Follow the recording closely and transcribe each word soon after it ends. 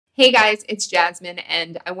Hey guys, it's Jasmine,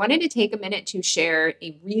 and I wanted to take a minute to share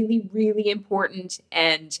a really important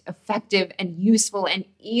and effective and useful and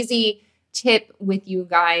easy tip with you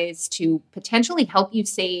guys to potentially help you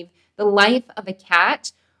save the life of a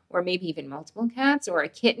cat, or maybe even multiple cats or a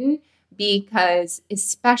kitten, because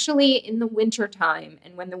especially in the winter time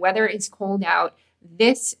and when the weather is cold out,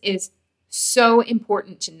 this is so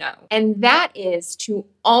important to know. And that is to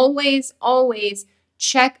always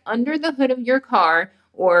check under the hood of your car,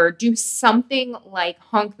 or do something like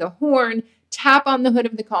honk the horn, tap on the hood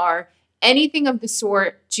of the car, anything of the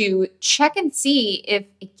sort, to check and see if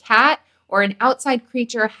a cat or an outside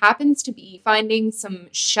creature happens to be finding some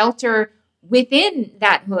shelter within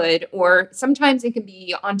that hood, or sometimes it can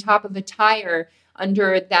be on top of a tire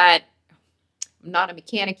under that. I'm not a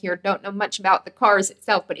mechanic here, don't know much about the cars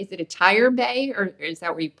itself, but is it a tire bay, or is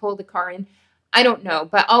that where you pull the car in? I don't know,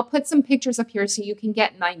 but I'll put some pictures up here so you can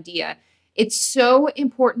get an idea. It's so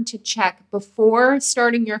important to check before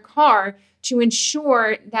starting your car to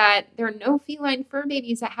ensure that there are no feline fur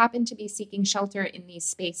babies that happen to be seeking shelter in these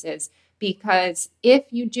spaces. Because if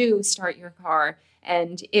you do start your car,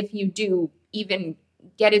 and if you do even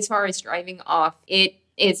get as far as driving off, it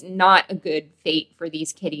is not a good fate for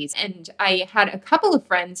these kitties. And I had a couple of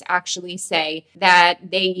friends actually say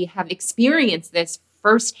that they have experienced this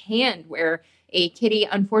firsthand, where a kitty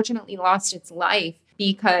unfortunately lost its life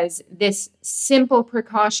because this simple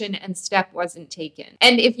precaution and step wasn't taken.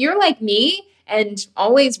 And if you're like me and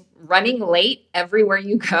always running late everywhere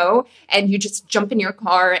you go, and you just jump in your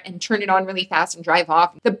car and turn it on really fast and drive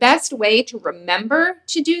off, the best way to remember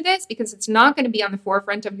to do this, because it's not going to be on the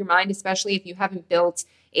forefront of your mind, especially if you haven't built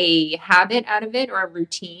a habit out of it or a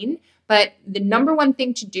routine, but the number one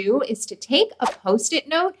thing to do is to take a Post-it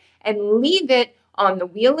note and leave it on the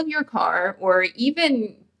wheel of your car, or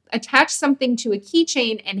even attach something to a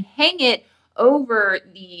keychain and hang it over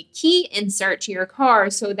the key insert to your car,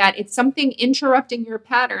 so that it's something interrupting your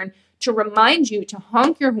pattern to remind you to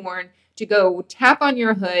honk your horn, to go tap on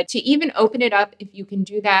your hood, to even open it up if you can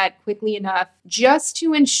do that quickly enough, just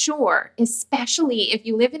to ensure, especially if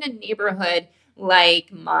you live in a neighborhood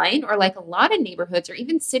like mine, or like a lot of neighborhoods or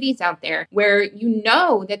even cities out there, where you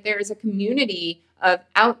know that there's a community of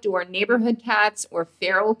outdoor neighborhood cats or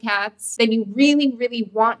feral cats, then you really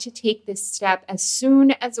want to take this step as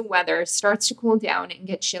soon as the weather starts to cool down and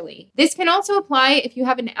get chilly. This can also apply if you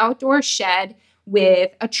have an outdoor shed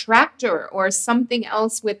with a tractor or something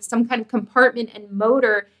else with some kind of compartment and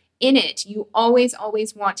motor in it. You always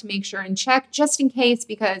want to make sure and check, just in case,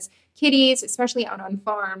 because kitties, especially out on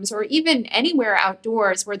farms or even anywhere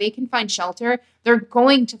outdoors where they can find shelter, they're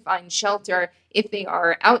going to find shelter if they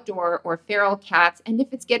are outdoor or feral cats, and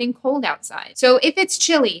if it's getting cold outside. So if it's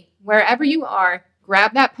chilly, wherever you are,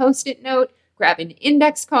 grab that Post-it note, grab an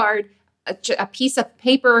index card, a piece of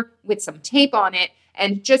paper with some tape on it,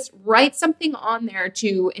 and just write something on there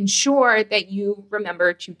to ensure that you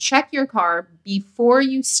remember to check your car before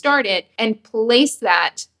you start it, and place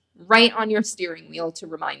that right on your steering wheel to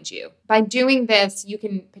remind you. By doing this, you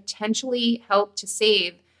can potentially help to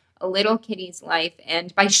save a little kitty's life.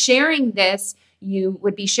 And by sharing this, you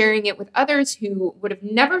would be sharing it with others who would have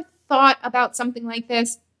never thought about something like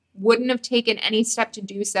this, wouldn't have taken any step to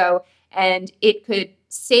do so, and it could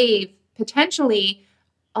save potentially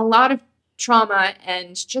a lot of trauma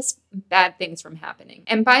and just bad things from happening.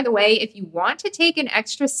 And by the way, if you want to take an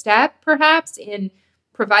extra step, perhaps in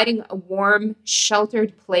providing a warm,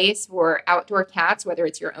 sheltered place for outdoor cats, whether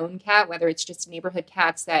it's your own cat, whether it's just neighborhood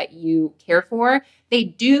cats that you care for, they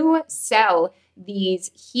do sell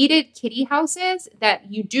these heated kitty houses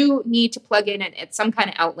that you do need to plug in at some kind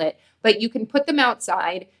of outlet, but you can put them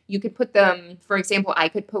outside. You could put them, for example, I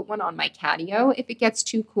could put one on my catio if it gets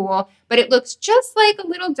too cool, but it looks just like a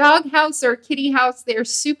little dog house or kitty house. They're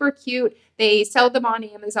super cute. They sell them on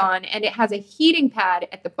Amazon, and it has a heating pad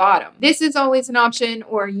at the bottom. This is always an option,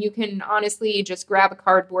 or you can honestly just grab a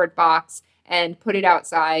cardboard box and put it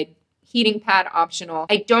outside. Heating pad optional.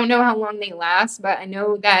 I don't know how long they last, but I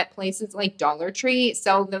know that places like Dollar Tree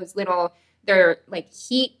sell those little, they're like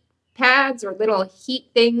heat pads or little heat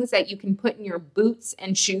things that you can put in your boots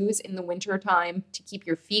and shoes in the winter time to keep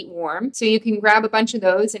your feet warm. So you can grab a bunch of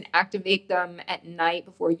those and activate them at night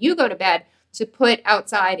before you go to bed to put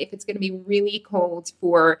outside if it's going to be really cold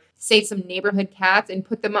for, say, some neighborhood cats, and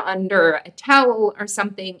put them under a towel or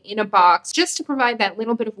something in a box, just to provide that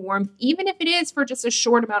little bit of warmth, even if it is for just a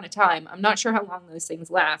short amount of time. I'm not sure how long those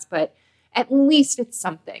things last, but at least it's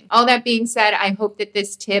something. All that being said, I hope that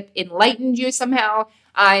this tip enlightened you somehow.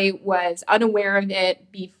 I was unaware of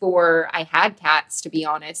it before I had cats, to be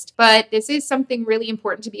honest, but this is something really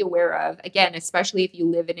important to be aware of. Again, especially if you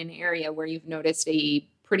live in an area where you've noticed a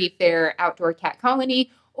pretty fair outdoor cat colony.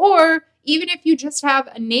 Or even if you just have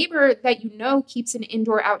a neighbor that you know keeps an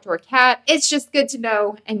indoor-outdoor cat, it's just good to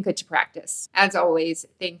know and good to practice. As always,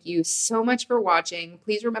 thank you so much for watching.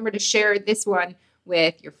 Please remember to share this one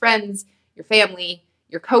with your friends, your family,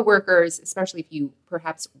 your coworkers, especially if you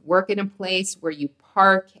perhaps work in a place where you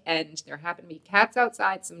park and there happen to be cats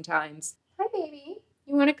outside sometimes. Hi, baby.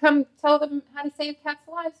 You want to come tell them how to save cats'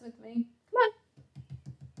 lives with me? Come on.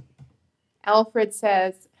 Alfred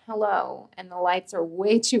says, hello, and the lights are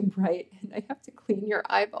way too bright, and I have to clean your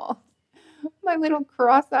eyeballs. My little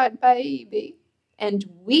cross-eyed baby. And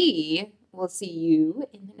we will see you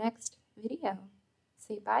in the next video.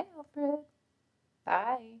 Say bye, Alfred.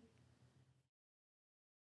 Bye.